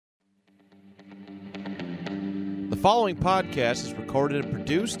The following podcast is recorded and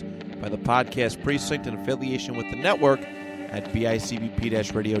produced by the Podcast Precinct in affiliation with the network at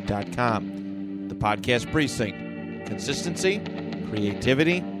bicbp-radio.com. The Podcast Precinct. Consistency,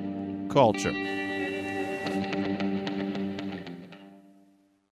 creativity, culture.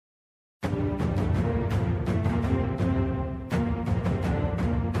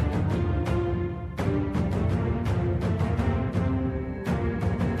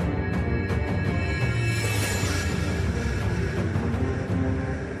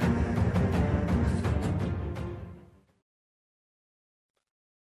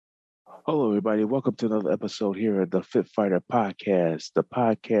 Hello, everybody. Welcome to another episode here at the Fit Fighter Podcast, the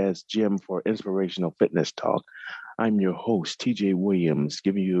podcast gym for inspirational fitness talk. I'm your host, TJ Williams,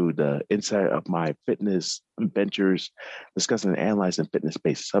 giving you the insight of my fitness ventures, discussing and analyzing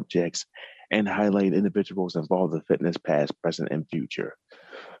fitness-based subjects, and highlighting individuals involved in fitness, past, present, and future.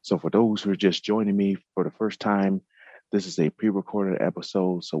 So for those who are just joining me for the first time, this is a pre-recorded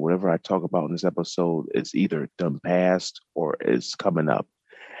episode, so whatever I talk about in this episode is either done past or is coming up.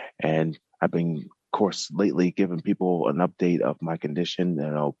 And I've been, of course, lately giving people an update of my condition.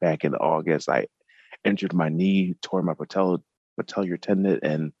 Back in August, I injured my knee, tore my patellar tendon,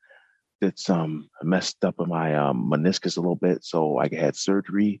 and did some messed up in my meniscus a little bit. So I had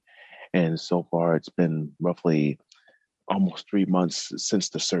surgery. And so far, it's been roughly almost 3 months since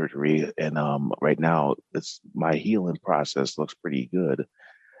the surgery. And right now, my healing process looks pretty good,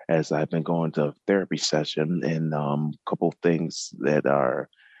 as I've been going to therapy session and a couple of things that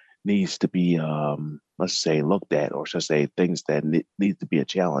needs to be, let's say, looked at, or should I say things that need to be a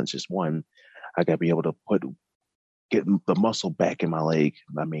challenge. Is one, I got to be able to get the muscle back in my leg.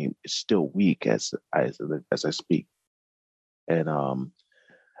 I mean, it's still weak as I speak. And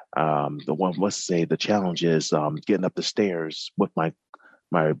the one, let's say, the challenge is getting up the stairs with my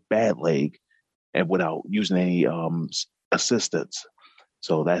bad leg and without using any assistance.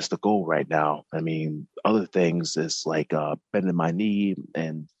 So that's the goal right now. I mean, other things is like bending my knee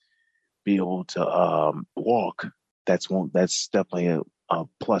and be able to walk. That's definitely a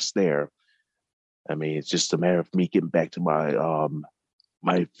plus there. I mean, it's just a matter of me getting back to my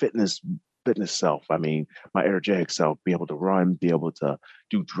my fitness self. I mean, my energetic self, be able to run, be able to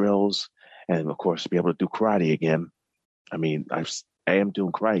do drills, and of course, be able to do karate again. I mean, I am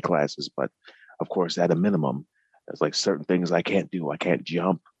doing karate classes, but of course, at a minimum, there's like certain things I can't do. I can't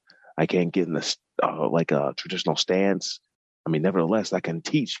jump. I can't get in like a traditional stance. I mean, nevertheless, I can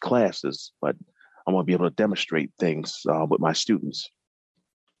teach classes, but I want to be able to demonstrate things with my students.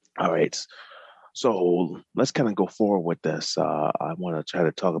 All right. So let's kind of go forward with this. I want to try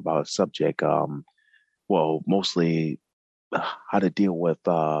to talk about a subject, mostly how to deal with,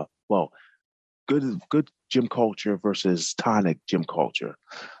 good gym culture versus tonic gym culture.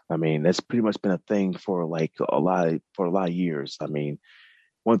 I mean, that's pretty much been a thing for a lot of years. I mean,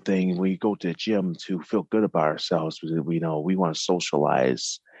 one thing, we go to the gym to feel good about ourselves. We know we want to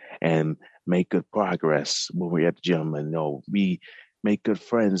socialize and make good progress when we're at the gym, and we make good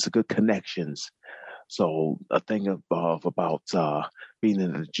friends, good connections. So a thing about being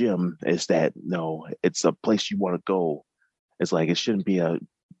in the gym is that it's a place you want to go. It's like it shouldn't be a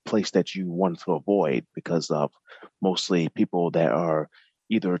place that you want to avoid, because of mostly people that are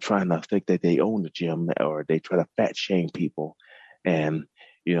either trying to think that they own the gym, or they try to fat shame people. And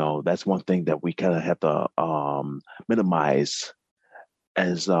that's one thing that we kind of have to minimize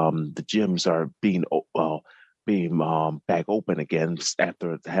as the gyms are being back open again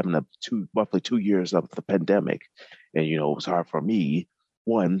after having roughly 2 years of the pandemic. And it was hard for me,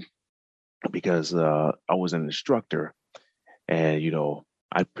 one, because I was an instructor, and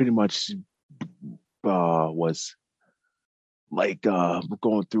I pretty much was like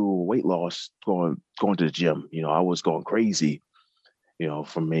going through weight loss, going to the gym. I was going crazy,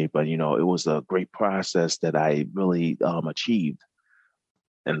 for me, but it was a great process that I really achieved.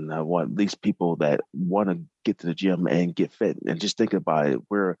 And I want these people that want to get to the gym and get fit. And just think about it,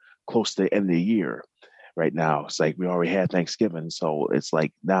 we're close to the end of the year right now. It's like we already had Thanksgiving, so it's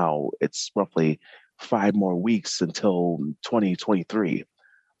like now it's roughly 5 more weeks until 2023.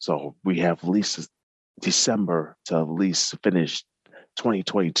 So we have at least December to at least finish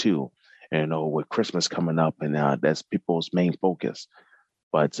 2022. And with Christmas coming up, and that's people's main focus.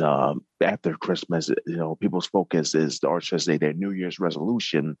 But after Christmas, people's focus is, or should I say, their New Year's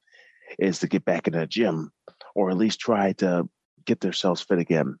resolution is to get back in the gym, or at least try to get themselves fit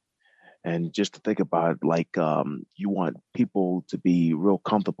again. And just to think about, you want people to be real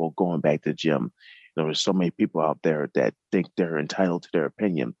comfortable going back to the gym. There's so many people out there that think they're entitled to their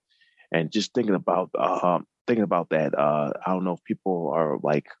opinion. And just thinking about that, I don't know if people are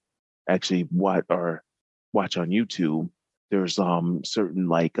actually what are watch on YouTube, there's certain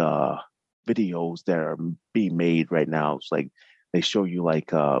like videos that are being made right now. It's like they show you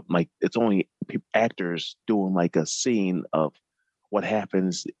like it's only actors doing like a scene of what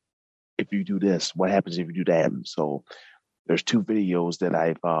happens if you do this, what happens if you do that. So there's two videos that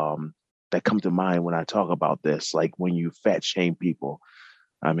I've that come to mind when I talk about this, like when you fat shame people.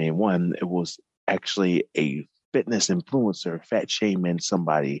 I mean, one, it was actually a fitness influencer fat shaming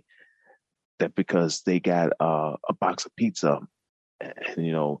somebody that because they got a box of pizza.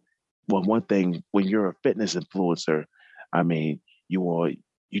 And, well, one thing when you're a fitness influencer, I mean, you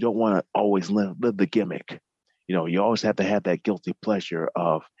don't want to always live the gimmick. You always have to have that guilty pleasure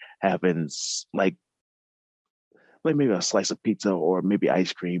of having like maybe a slice of pizza or maybe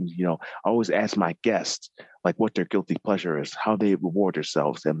ice cream. I always ask my guests like what their guilty pleasure is, how they reward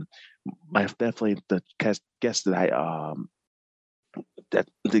themselves, and definitely the guests that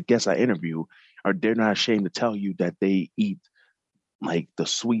the guests I interview they're not ashamed to tell you that they eat like the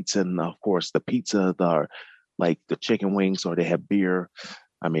sweets and of course the pizza, the like the chicken wings, or they have beer.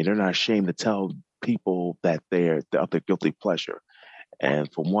 I mean, they're not ashamed to tell people that they're of their guilty pleasure.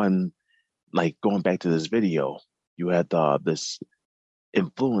 And for one, like going back to this video, you had this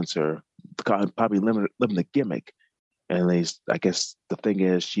influencer probably living the gimmick, and I guess the thing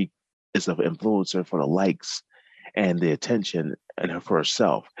is she is an influencer for the likes and the attention, and for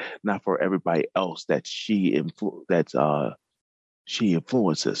herself, not for everybody else that she influences.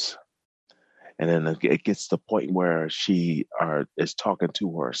 And then it gets to the point where she is talking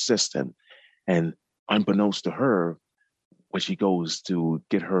to her assistant, and unbeknownst to her, when she goes to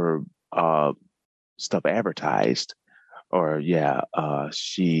get her stuff advertised,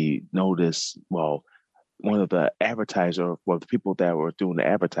 she noticed, well, one of the advertiser, well, the people that were doing the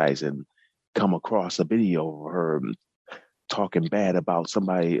advertising come across a video of her talking bad about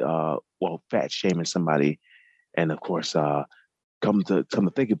somebody, fat shaming somebody. And of course, come to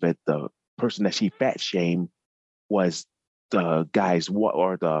think of it, the person that she fat shamed was the guy's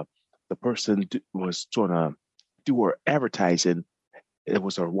or the person was trying to do her advertising. It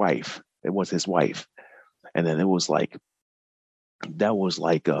was her wife. It was his wife. And then it was like, that was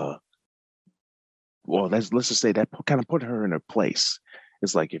like, let's just say that kind of put her in her place.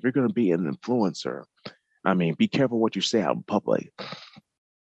 It's like, if you're going to be an influencer, I mean, be careful what you say out in public.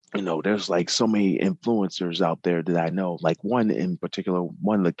 There's like so many influencers out there that I know. Like one in particular,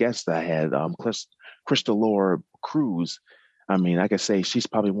 one of the guests that I had, Crystal Laura Cruz. I mean, I could say she's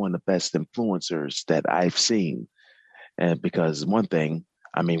probably one of the best influencers that I've seen. And because one thing,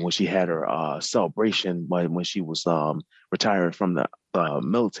 I mean, when she had her celebration when she was retired from the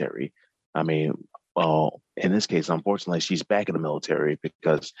military, I mean, well, in this case, unfortunately, she's back in the military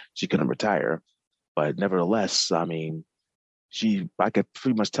because she couldn't retire. But nevertheless, I mean, I could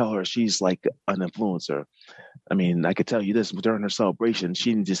pretty much tell her she's like an influencer. I mean, I could tell you this, during her celebration,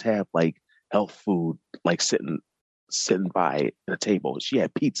 she didn't just have like health food, like sitting by the table. She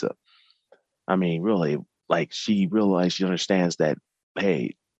had pizza. I mean, really, like she realized, she understands that,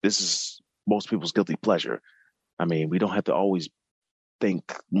 hey, this is most people's guilty pleasure. I mean, we don't have to always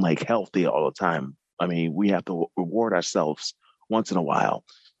think like healthy all the time. I mean, we have to reward ourselves once in a while.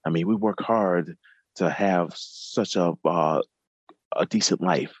 I mean, we work hard to have such a decent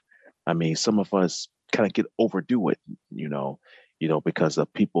life. I mean, some of us kind of overdo it, because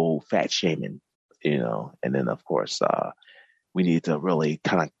of people fat shaming, and then of course, we need to really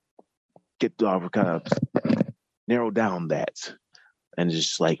kind of narrow down that, and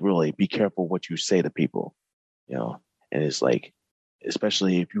just like really be careful what you say to people, and it's like,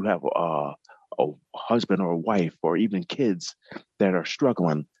 especially if you have a husband or a wife or even kids that are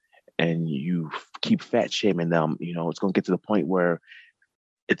struggling, and you keep fat shaming them, it's going to get to the point where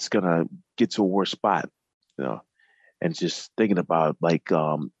it's going to get to a worse spot, and just thinking about like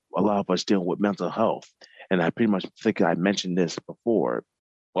a lot of us dealing with mental health. And I pretty much think I mentioned this before.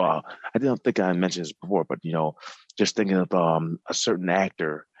 Well, I didn't think I mentioned this before, but, just thinking of a certain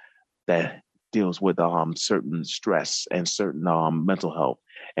actor that deals with certain stress and certain mental health.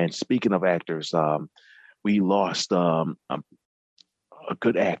 And speaking of actors, we lost a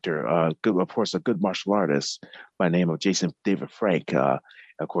good actor, of course, a good martial artist by the name of Jason David Frank.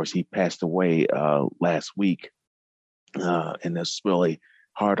 Of course, he passed away last week, and that's really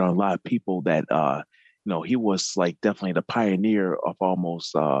hard on a lot of people. That he was like definitely the pioneer of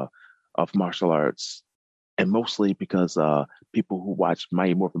almost of martial arts, and mostly because people who watch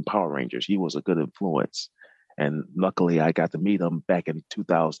Mighty Morphin Power Rangers, he was a good influence. And luckily, I got to meet him back in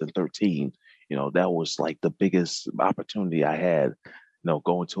 2013. That was like the biggest opportunity I had,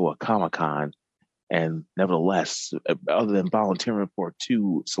 going to a Comic-Con. And nevertheless, other than volunteering for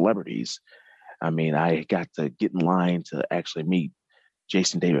two celebrities, I mean, I got to get in line to actually meet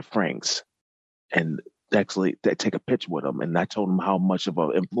Jason David Franks and actually take a picture with him. And I told him how much of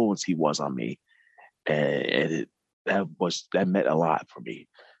an influence he was on me. And that meant a lot for me.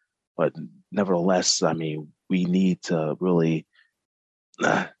 But nevertheless, I mean, we need to really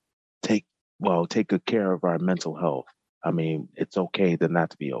uh, take good care of our mental health. I mean, it's okay to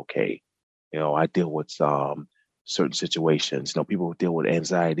not to be okay. I deal with certain situations. People deal with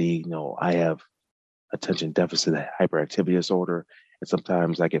anxiety. I have attention deficit hyperactivity disorder, and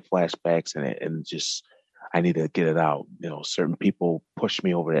sometimes I get flashbacks, and just I need to get it out. Certain people push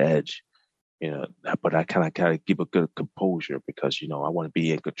me over the edge. But I kind of keep a good composure because I want to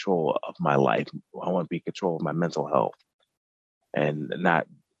be in control of my life. I want to be in control of my mental health, and not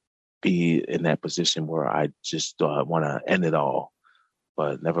be in that position where I just want to end it all.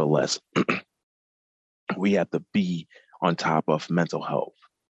 But nevertheless, we have to be on top of mental health.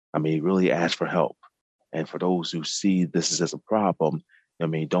 I mean, really ask for help. And for those who see this as a problem, I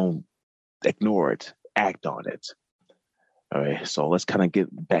mean, don't ignore it, act on it. All right. So let's kind of get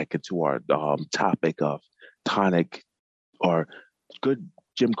back into our topic of tonic or good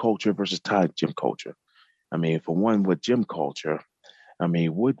gym culture versus tonic gym culture. I mean, for one, with gym culture, I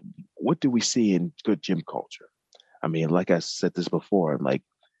mean, what do we see in good gym culture? I mean, like I said this before, like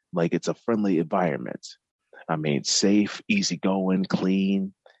it's a friendly environment. I mean, safe, easygoing,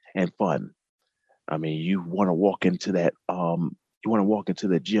 clean, and fun. I mean, you want to walk into the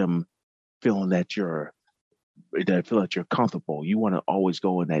gym feeling that you're comfortable. You want to always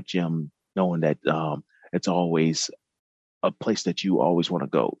go in that gym knowing that it's always a place that you always want to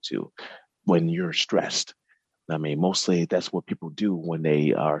go to when you're stressed. I mean, mostly that's what people do when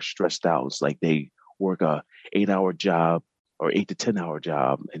they are stressed out. It's like they work a 8-hour job or 8 to 10 hour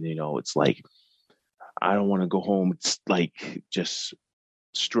job, and it's like I don't want to go home. It's like just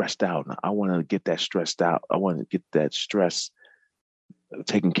stressed out. I want to get that stressed out. I want to get that stress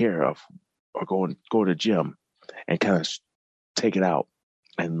taken care of, or go to the gym and kind of take it out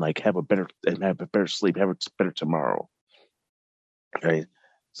and like have a better sleep, have a better tomorrow. Okay.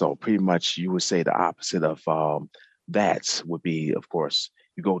 So pretty much you would say the opposite of that would be, of course,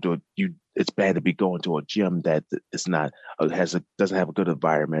 it's bad to be going to a gym that is not doesn't have a good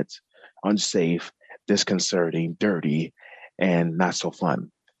environment, unsafe, disconcerting, dirty, and not so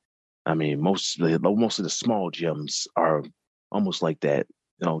fun. I mean, most of the small gyms are almost like that.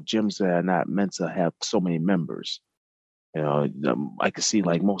 Gyms that are not meant to have so many members. I can see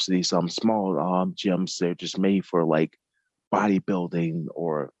like most of these small gyms, they're just made for like bodybuilding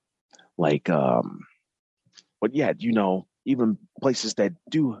or like but yeah, even places that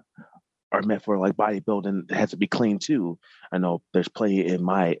do are meant for like bodybuilding has to be clean too. I know there's plenty in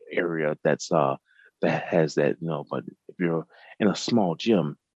my area that has that, but if you're in a small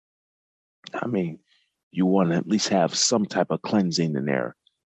gym, I mean, you want to at least have some type of cleansing in there.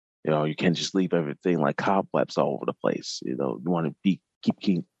 You can't just leave everything like cobwebs all over the place. You want to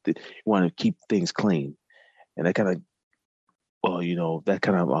you want to keep things clean, and that kind of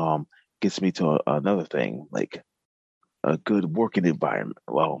gets me to another thing, like a good working environment.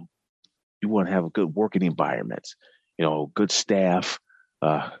 Well, you want to have a good working environment, good staff,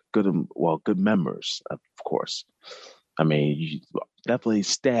 good members, of course. I mean, definitely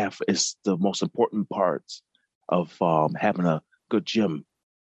staff is the most important part of having a good gym.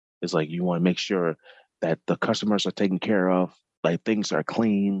 It's like you want to make sure that the customers are taken care of, like things are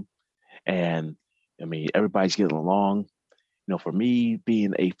clean, and I mean everybody's getting along. For me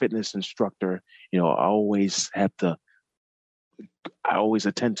being a fitness instructor, I always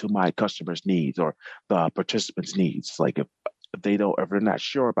attend to my customers' needs or the participants' needs. Like if they're not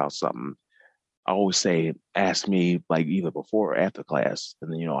sure about something, I always say, ask me like either before or after class.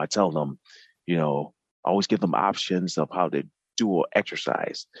 And then, I tell them, I always give them options of how to do an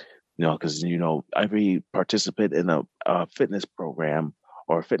exercise, because, every participant in a fitness program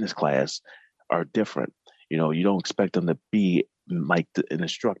or a fitness class are different. You don't expect them to be like an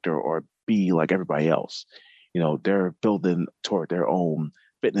instructor or be like everybody else. They're building toward their own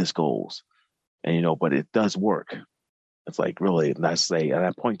fitness goals, and but it does work. It's like really, and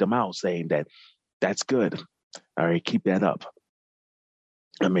I point them out saying that's good. All right, keep that up.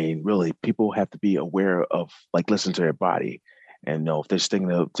 I mean, really, people have to be aware of like listen to their body, and if they're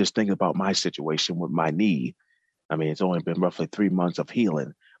thinking about my situation with my knee. I mean, it's only been roughly 3 months of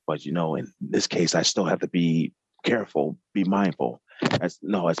healing, but in this case, I still have to be careful, be mindful. As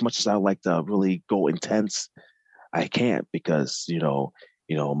much as I like to really go intense, I can't because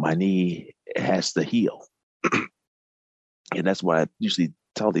my knee has to heal, and that's what I usually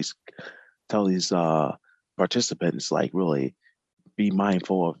tell these participants. Like, really, be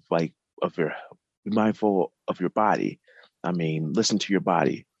mindful of your Be mindful of your body. I mean, listen to your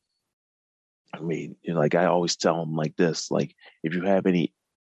body. I mean, like I always tell them like this, like if you have any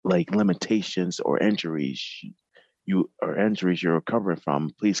like limitations or injuries you're recovering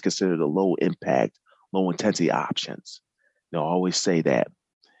from, please consider the low impact, low intensity options. I always say that,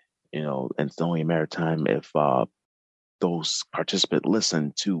 and it's only a matter of time if those participants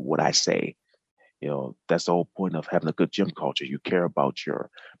listen to what I say. That's the whole point of having a good gym culture. You care about your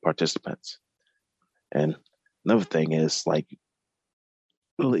participants. And another thing is like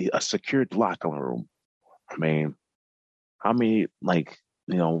really a secured locker room. I mean, how many like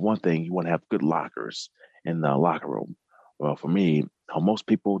one thing you want to have good lockers in the locker room. Well, for me, most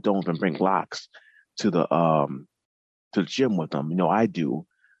people don't even bring locks to the gym with them. I do.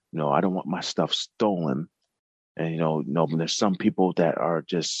 I don't want my stuff stolen. And there's some people that are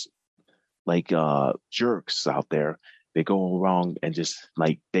just like jerks out there. They go around and just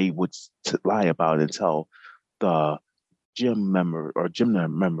like they would lie about it and tell the gym member or gym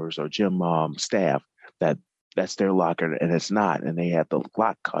members or gym staff that that's their locker and it's not, and they have the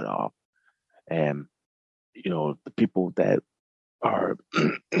lock cut off. And the people that are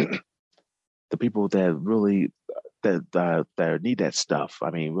the people that really that need that stuff.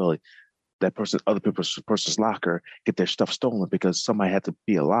 I mean, really, that other person's locker, get their stuff stolen because somebody had to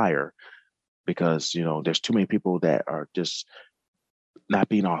be a liar. Because there's too many people that are just not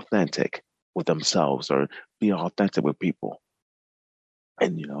being authentic with themselves or being authentic with people,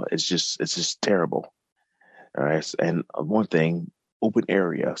 and it's just terrible. All right, and one thing, open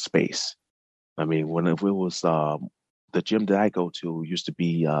area space. I mean, when if it was the gym that I go to used to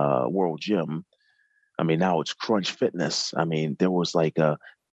be World Gym. I mean, now it's Crunch Fitness. I mean, there was like a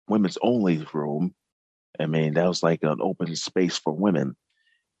women's only room. I mean, that was like an open space for women.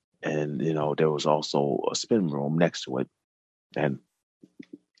 And, there was also a spin room next to it. And,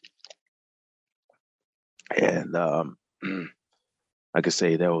 and, I could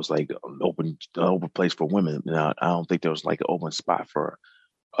say there was like an open place for women. Now, I don't think there was like an open spot for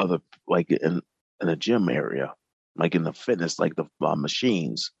other, like in a gym area, like in the fitness, like the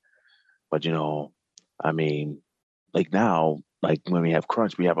machines. But, I mean, like now, like when we have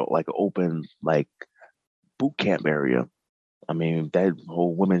Crunch, we have like an open like boot camp area. I mean, that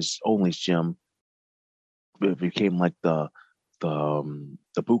whole women's only gym became like the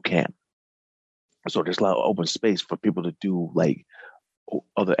boot camp. So there's a lot of open space for people to do like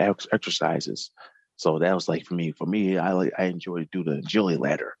other exercises. So that was like for me. For me, I enjoy to do the agility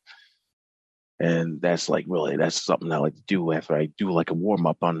ladder, and that's like really that's something I like to do after I do like a warm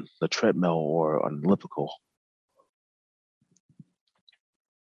up on the treadmill or on elliptical.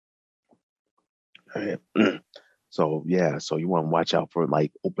 Right. So yeah, so you want to watch out for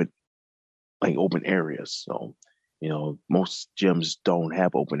like open areas. So most gyms don't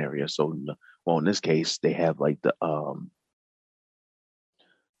have open areas. So well, in this case, they have like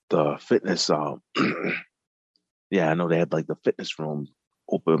the fitness. Yeah, I know they have like the fitness room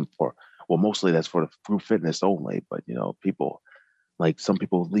open for. Well, mostly that's for the group fitness only. But people like some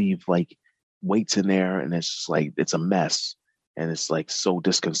people leave like weights in there, and it's just like it's a mess, and it's like so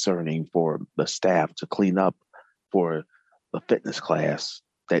disconcerting for the staff to clean up for the fitness class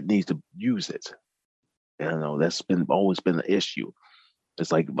that needs to use it. That's been always been an issue.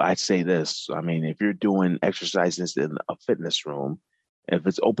 It's like I say this. I mean, if you're doing exercises in a fitness room, if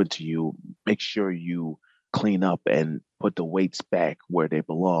it's open to you, make sure you clean up and put the weights back where they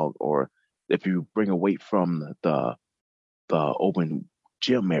belong. Or if you bring a weight from the open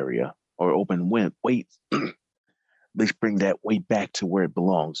gym area or open weight, at least bring that weight back to where it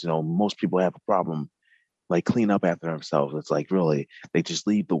belongs. Most people have a problem like clean up after themselves. It's like really they just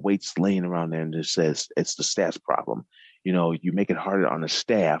leave the weights laying around there and just says it's the staff's problem. You make it harder on the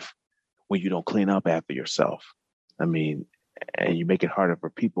staff when you don't clean up after yourself. I mean, and you make it harder for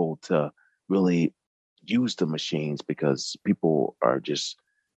people to really use the machines because people are just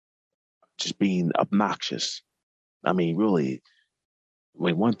being obnoxious. I mean, really, I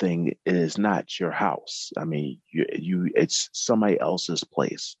mean, one thing it is not your house. I mean, it's somebody else's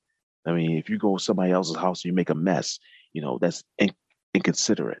place. I mean, if you go to somebody else's house and you make a mess, that's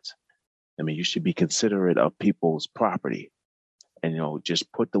inconsiderate. I mean, you should be considerate of people's property, and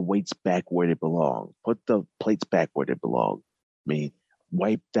just put the weights back where they belong. Put the plates back where they belong. I mean,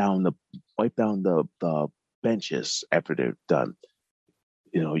 wipe down the benches after they're done.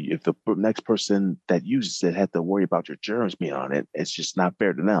 If the next person that uses it had to worry about your germs being on it, it's just not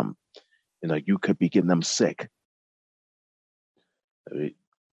fair to them. You could be getting them sick. I mean,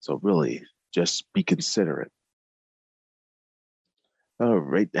 so really, just be considerate. All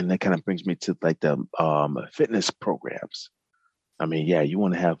right, and that kind of brings me to like the fitness programs. I mean, yeah, you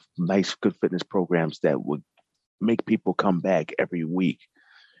want to have nice, good fitness programs that would make people come back every week.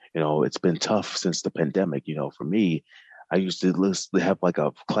 It's been tough since the pandemic. For me, I used to have like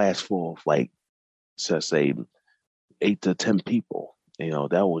a class full of like, say, 8 to 10 people.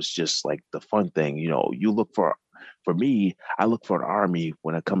 That was just like the fun thing. You look for me, I look for an army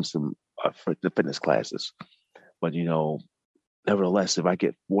when it comes to for the fitness classes. But nevertheless, if I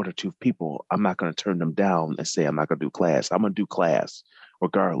get 1 or 2 people, I'm not going to turn them down and say I'm not going to do class. I'm going to do class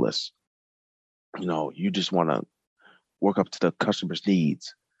regardless. You just want to work up to the customer's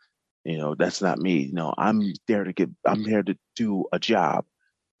needs. That's not me. I'm here to do a job.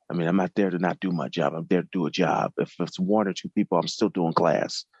 I mean, I'm not there to not do my job. I'm there to do a job. If it's 1 or 2 people, I'm still doing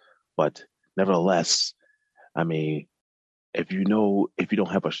class. But nevertheless, I mean, if you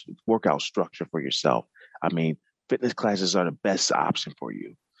don't have a workout structure for yourself, I mean, fitness classes are the best option for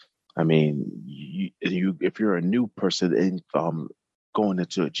you. I mean, if you're a new person going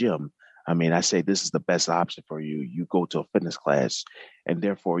into a gym, I mean, I say this is the best option for you. You go to a fitness class, and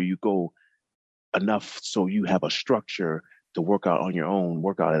therefore you go enough so you have a structure to work out on your own,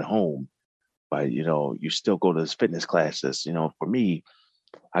 work out at home. But you still go to these fitness classes. For me,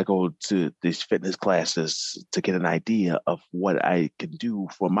 I go to these fitness classes to get an idea of what I can do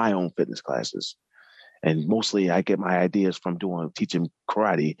for my own fitness classes. And mostly I get my ideas from teaching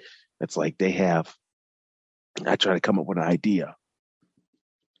karate. It's like I try to come up with an idea.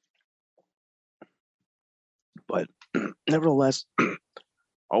 But nevertheless,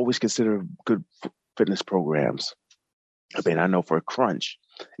 always consider good fitness programs. I mean, I know for Crunch,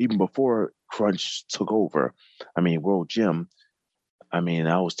 even before Crunch took over, I mean, World Gym, I mean,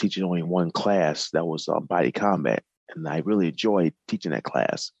 I was teaching only one class that was body combat, and I really enjoyed teaching that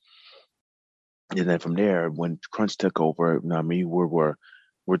class. And then from there, when Crunch took over, I mean, we're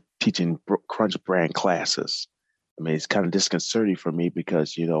teaching Crunch brand classes. I mean, it's kind of disconcerting for me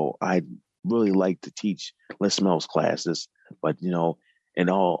because I really like to teach Les Mills classes, but in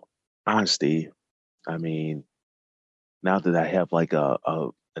all honesty, I mean, now that I have like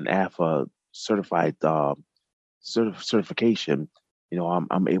an AFA certified certification,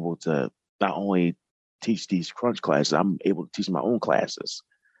 I'm able to not only teach these Crunch classes, I'm able to teach my own classes.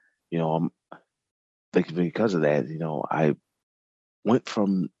 I'm because of that, I went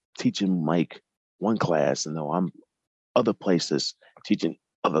from teaching like one class, and I'm other places teaching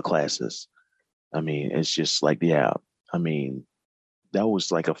other classes. I mean, it's just like, yeah, I mean, that was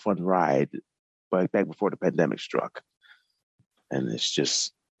like a fun ride, but back before the pandemic struck. And it's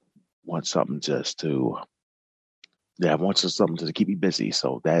just want something just to, yeah, I want something to keep me busy.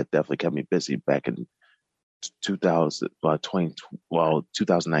 So that definitely kept me busy back in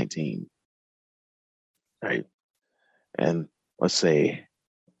 2019, right? And let's say,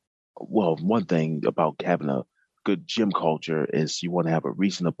 well, one thing about having a good gym culture is you want to have a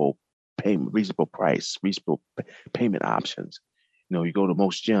reasonable payment, reasonable price, reasonable payment options. You go to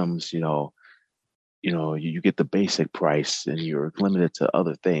most gyms, you get the basic price and you're limited to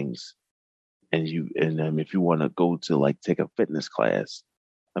other things. And if you want to go to like take a fitness class,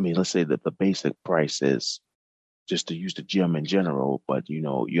 I mean, let's say that the basic price is just to use the gym in general, but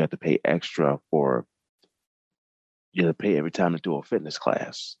you have to pay extra for you have to pay every time to do a fitness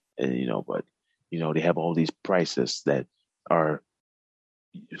class. And but they have all these prices that are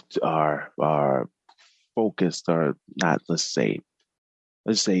are focused or not. Let's say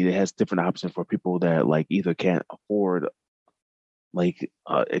it has different options for people that like either can't afford like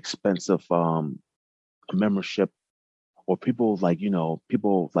expensive membership, or people like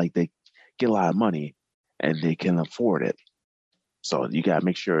people like they get a lot of money and they can afford it. So you got to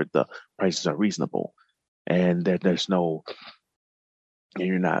make sure the prices are reasonable, and that there's no, and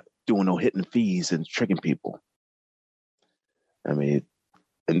you're not doing no hidden fees and tricking people. I mean,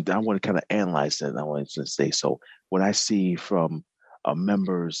 and I want to kind of analyze that. I want to say, so what I see from a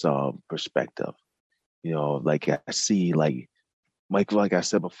member's perspective, like I see like I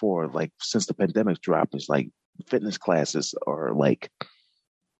said before, like since the pandemic dropped, it's like fitness classes are like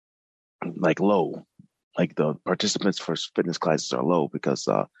low. Like the participants for fitness classes are low because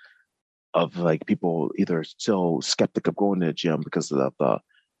of like people either still skeptic of going to the gym because of the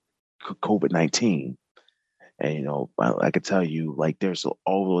COVID-19. And I could tell you, like there's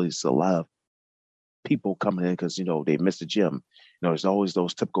always a lot of people coming in because they miss the gym. There's always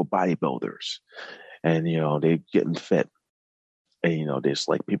those typical bodybuilders, and they getting fit, and there's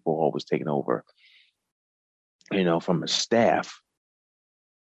like people always taking over. From a staff,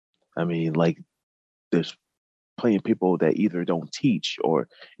 I mean, like there's plenty of people that either don't teach or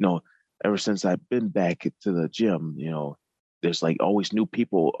ever since I've been back to the gym, there's like always new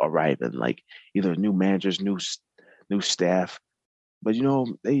people arriving, like either new managers, new staff, But you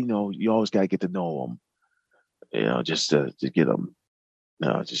always got to get to know them. Just to get them.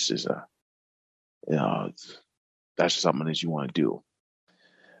 Just as a you know, that's something that you want to do.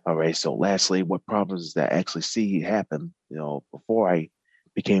 All right. So, lastly, what problems that I actually see happen? Before I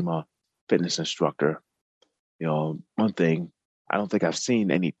became a fitness instructor, one thing I don't think I've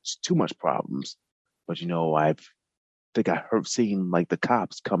seen any too much problems, but I've think I heard seen like the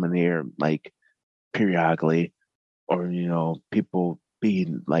cops coming here like periodically, or people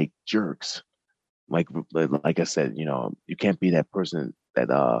being like jerks. Like I said, you can't be that person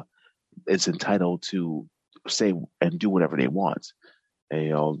that is entitled to say and do whatever they want.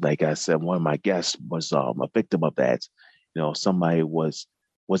 And, like I said, one of my guests was a victim of that. Somebody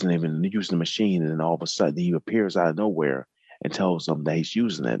wasn't even using the machine, and then all of a sudden he appears out of nowhere and tells them that he's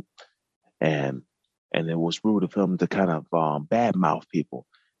using it, and it was rude of him to kind of badmouth people.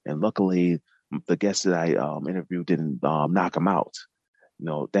 And luckily, the guest that I interviewed didn't knock him out.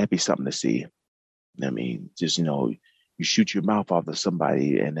 That'd be something to see. I mean, just you shoot your mouth off to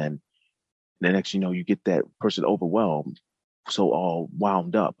somebody, and then the next you get that person overwhelmed, so all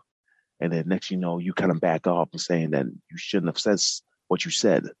wound up, and then next you kind of back off and saying that you shouldn't have said what you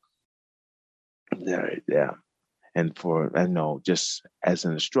said. Yeah, yeah. And I know, just as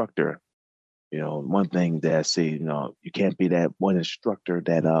an instructor, one thing that I see, you can't be that one instructor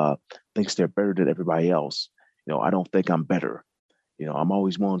that thinks they're better than everybody else. I don't think I'm better. I'm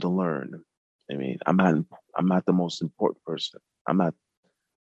always willing to learn. I mean, I'm not the most important person. I'm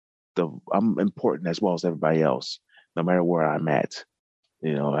important as well as everybody else, no matter where I'm at.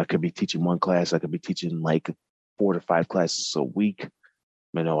 I could be teaching one class, I could be teaching like 4 to 5 classes a week.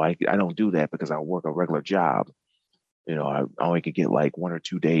 I don't do that because I work a regular job. I only could get like 1 or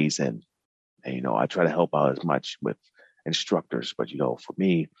 2 days in. And, I try to help out as much with instructors, but for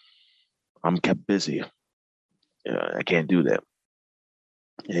me, I'm kept busy. I can't do that.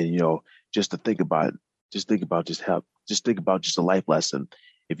 And just to think about, just think about just a life lesson.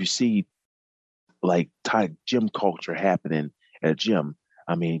 If you see like Thai gym culture happening at a gym,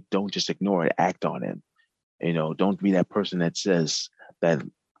 I mean, don't just ignore it, act on it. Don't be that person that says that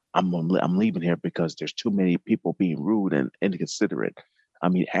I'm leaving here because there's too many people being rude and inconsiderate. I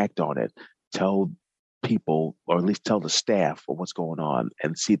mean, act on it. Tell people, or at least tell the staff of what's going on,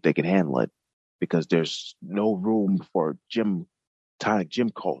 and see if they can handle it. Because there's no room for tonic gym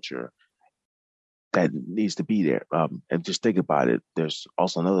culture that needs to be there. And just think about it. There's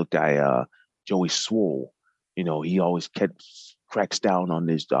also another guy, Joey Swole. He always cracks down on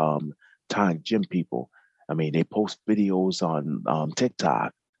these tonic gym people. I mean, they post videos on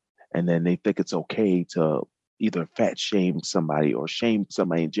TikTok, and then they think it's okay to either fat shame somebody or shame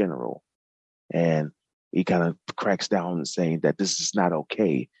somebody in general. And he kind of cracks down and saying that this is not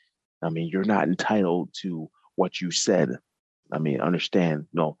okay. I mean, you're not entitled to what you said. I mean, understand,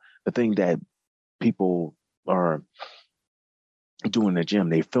 the thing that people are doing in the gym,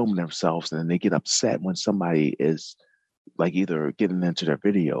 they film themselves and then they get upset when somebody is like either getting into their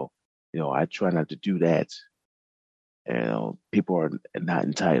video. I try not to do that. People are not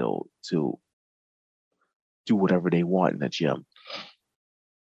entitled to do whatever they want in the gym.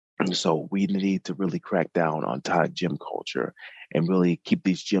 And so we need to really crack down on Thai gym culture and really keep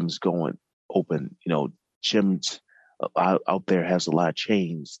these gyms going open. Gyms out there has a lot of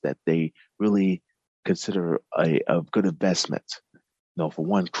chains that they really consider a good investment. For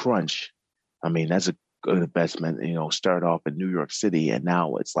one, Crunch, I mean, that's a good investment. Start off in New York City, and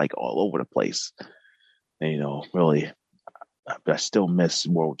now it's like all over the place. And, really, I still miss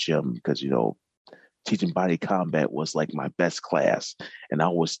World Gym because teaching body combat was like my best class, and I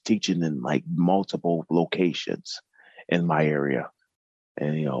was teaching in like multiple locations in my area.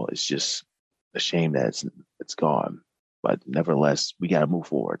 And it's just a shame that it's gone, but nevertheless, we got to move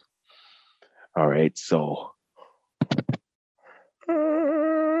forward. All right, so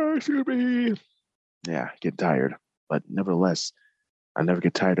excuse me. Yeah, get tired, but nevertheless, I never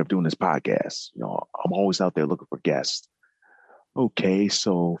get tired of doing this podcast. I'm always out there looking for guests. Okay,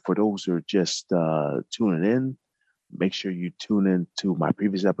 so for those who are just tuning in, make sure you tune in to my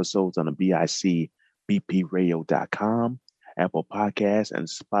previous episodes on the BICBPRadio.com, Apple Podcasts, and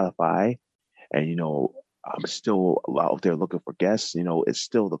Spotify. And, I'm still out there looking for guests. It's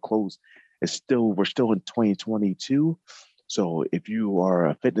still we're still in 2022. So if you are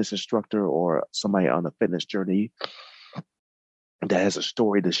a fitness instructor or somebody on a fitness journey that has a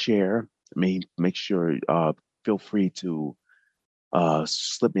story to share, make sure, feel free to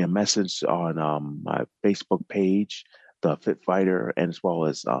slip me a message on my Facebook page, The Fit Fighter, and as well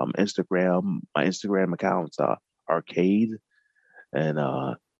as Instagram. My Instagram account's Arcade, and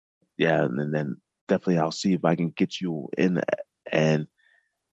yeah, and then definitely I'll see if I can get you in and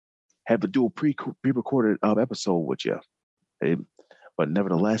have a dual pre-recorded episode with you. But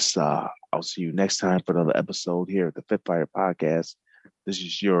nevertheless, I'll see you next time for another episode here at the Fit Fighter Podcast. This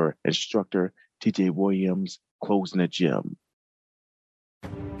is your instructor, TJ Williams, closing the gym.